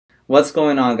What's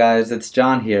going on, guys? It's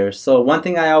John here. So one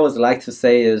thing I always like to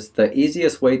say is the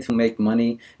easiest way to make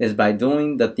money is by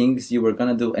doing the things you were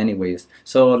gonna do anyways.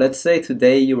 So let's say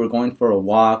today you were going for a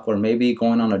walk, or maybe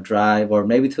going on a drive, or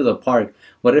maybe to the park.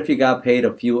 What if you got paid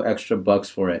a few extra bucks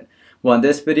for it? Well, in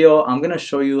this video, I'm gonna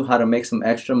show you how to make some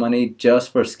extra money just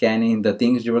for scanning the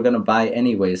things you were gonna buy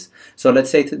anyways. So let's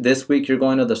say this week you're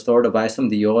going to the store to buy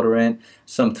some deodorant,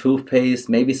 some toothpaste,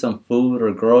 maybe some food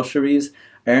or groceries.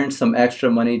 Earn some extra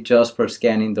money just for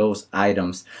scanning those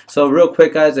items. So real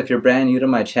quick, guys, if you're brand new to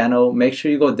my channel, make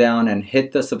sure you go down and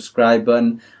hit the subscribe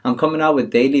button. I'm coming out with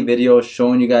daily videos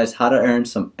showing you guys how to earn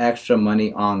some extra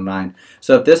money online.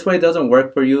 So if this way doesn't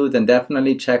work for you, then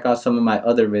definitely check out some of my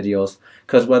other videos,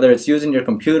 because whether it's using your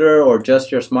computer or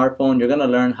just your smartphone, you're gonna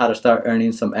learn how to start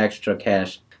earning some extra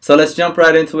cash. So let's jump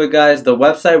right into it, guys. The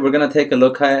website we're going to take a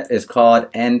look at is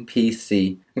called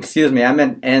NPC. Excuse me, I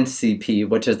meant NCP,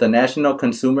 which is the National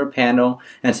Consumer Panel.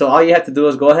 And so all you have to do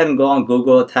is go ahead and go on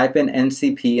Google, type in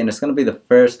NCP, and it's going to be the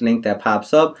first link that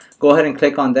pops up. Go ahead and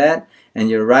click on that, and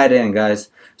you're right in,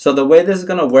 guys. So the way this is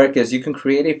going to work is you can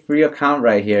create a free account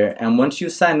right here, and once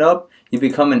you sign up, you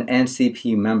become an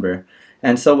NCP member.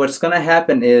 And so what's going to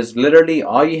happen is literally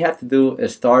all you have to do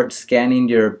is start scanning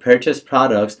your purchased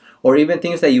products, or even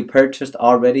things that you purchased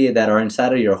already that are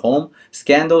inside of your home.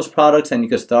 Scan those products and you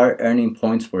can start earning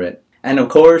points for it. And of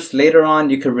course, later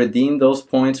on you can redeem those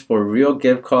points for real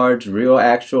gift cards, real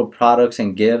actual products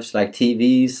and gifts like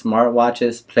TVs,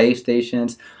 smartwatches,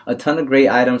 PlayStations, a ton of great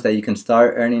items that you can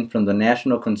start earning from the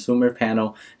National Consumer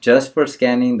Panel just for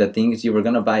scanning the things you were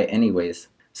going to buy anyways.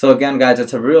 So again, guys,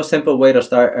 it's a real simple way to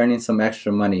start earning some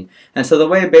extra money. And so the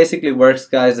way it basically works,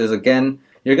 guys, is again,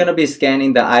 you're going to be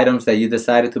scanning the items that you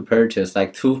decided to purchase,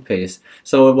 like toothpaste.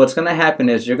 So what's going to happen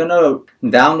is you're going to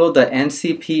download the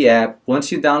NCP app.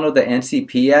 Once you download the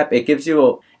NCP app, it gives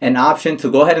you an option to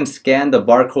go ahead and scan the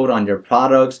barcode on your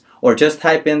products, or just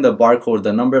type in the barcode,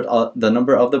 the number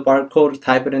of the barcode,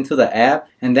 type it into the app,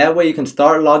 and that way you can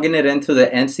start logging it into the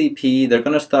NCP. They're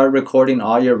going to start recording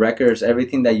all your records,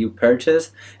 everything that you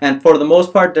purchased, and for the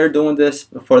most part they're doing this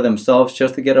for themselves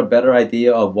just to get a better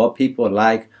idea of what people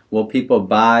like, what people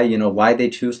buy, you know, why they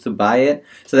choose to buy it.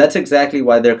 So that's exactly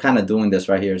why they're kind of doing this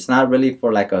right here. It's not really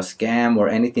for like a scam or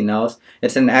anything else.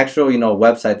 It's an actual, you know,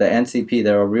 website, the NCP.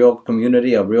 They're a real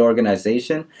community, a real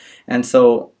organization. And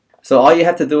so all you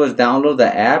have to do is download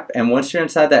the app, and once you're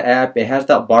inside the app, it has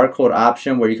that barcode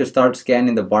option where you can start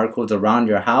scanning the barcodes around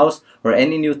your house or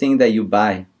any new thing that you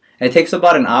buy. It takes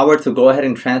about an hour to go ahead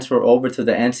and transfer over to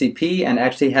the NCP and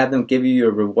actually have them give you your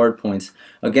reward points.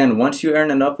 Again, once you earn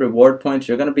enough reward points,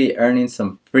 you're going to be earning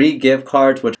some free gift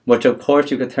cards, which of course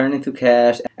you could turn into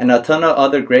cash, and a ton of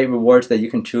other great rewards that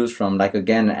you can choose from, like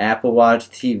again, Apple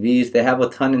Watch, TVs. They have a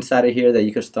ton inside of here that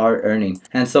you can start earning.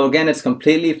 And so again, it's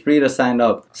completely free to sign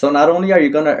up. So not only are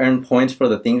you going to earn points for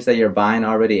the things that you're buying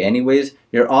already anyways,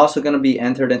 you're also going to be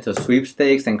entered into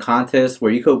sweepstakes and contests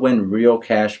where you could win real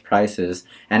cash prizes.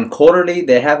 And quarterly,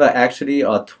 they have actually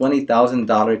a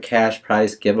 $20,000 cash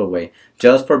prize giveaway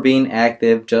just for being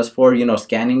active, just for, you know,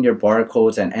 scanning your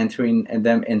barcodes and entering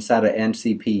them inside of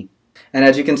NCP. And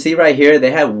as you can see right here,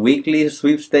 they have weekly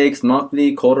sweepstakes,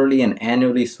 monthly, quarterly, and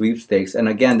annually sweepstakes. And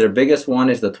again, their biggest one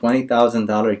is the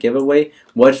 $20,000 giveaway,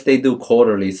 which they do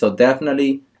quarterly. So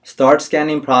definitely start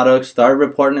scanning products, start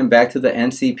reporting them back to the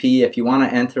NCP if you want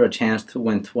to enter a chance to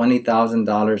win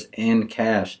 $20,000 in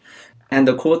cash. And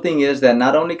the cool thing is that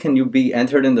not only can you be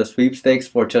entered in the sweepstakes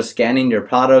for just scanning your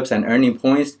products and earning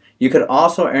points, you could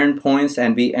also earn points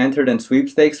and be entered in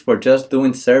sweepstakes for just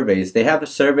doing surveys. They have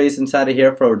surveys inside of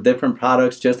here for different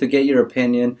products just to get your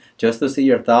opinion, just to see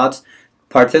your thoughts.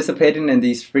 Participating in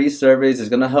these free surveys is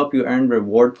going to help you earn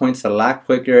reward points a lot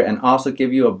quicker and also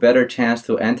give you a better chance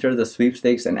to enter the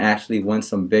sweepstakes and actually win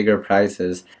some bigger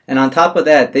prizes. And on top of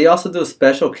that, they also do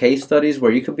special case studies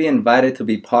where you could be invited to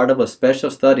be part of a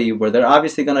special study where they're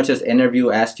obviously going to just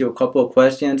interview, ask you a couple of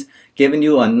questions, giving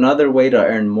you another way to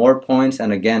earn more points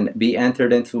and again be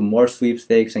entered into more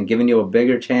sweepstakes and giving you a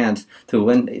bigger chance to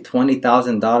win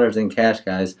 $20,000 in cash,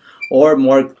 guys, or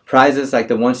more prizes like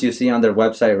the ones you see on their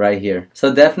website right here.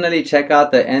 So definitely check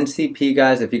out the NCP,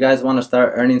 guys, if you guys want to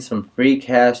start earning some free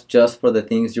cash just for the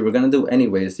things you were going to do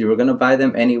anyways. You were going to buy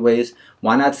them anyways.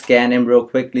 Why not scan them real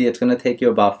quickly? It's going to take you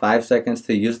about 5 seconds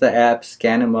to use the app,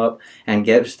 scan them up, and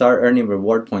start earning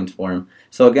reward points for them.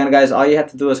 So again, guys, all you have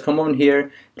to do is come on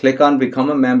here, click on become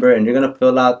a member, and you're going to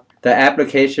fill out the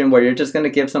application where you're just going to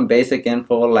give some basic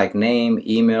info like name,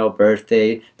 email,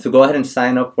 birthday to go ahead and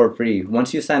sign up for free.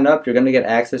 Once you sign up, you're going to get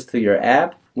access to your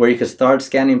app, where you can start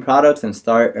scanning products and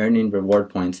start earning reward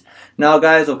points. Now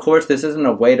guys, of course this isn't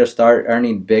a way to start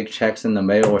earning big checks in the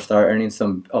mail or start earning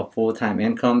a full-time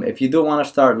income. If you do want to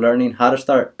start learning how to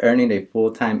start earning a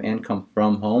full-time income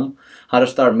from home, how to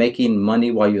start making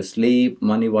money while you sleep,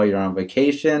 money while you're on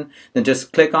vacation, then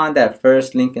just click on that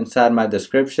first link inside my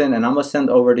description and I'm going to send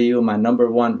over to you my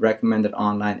 #1 recommended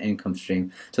online income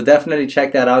stream. So definitely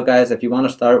check that out guys if you want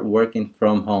to start working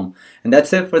from home. And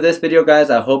that's it for this video guys.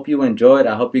 I hope you enjoyed.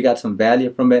 I hope you got some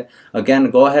value from it.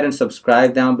 Again, go ahead and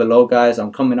subscribe down below guys.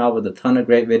 I'm coming out with a ton of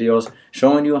great videos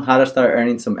showing you how to start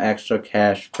earning some extra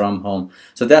cash from home.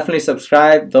 So definitely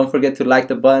subscribe. Don't forget to like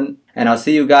the button and I'll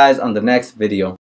see you guys on the next video.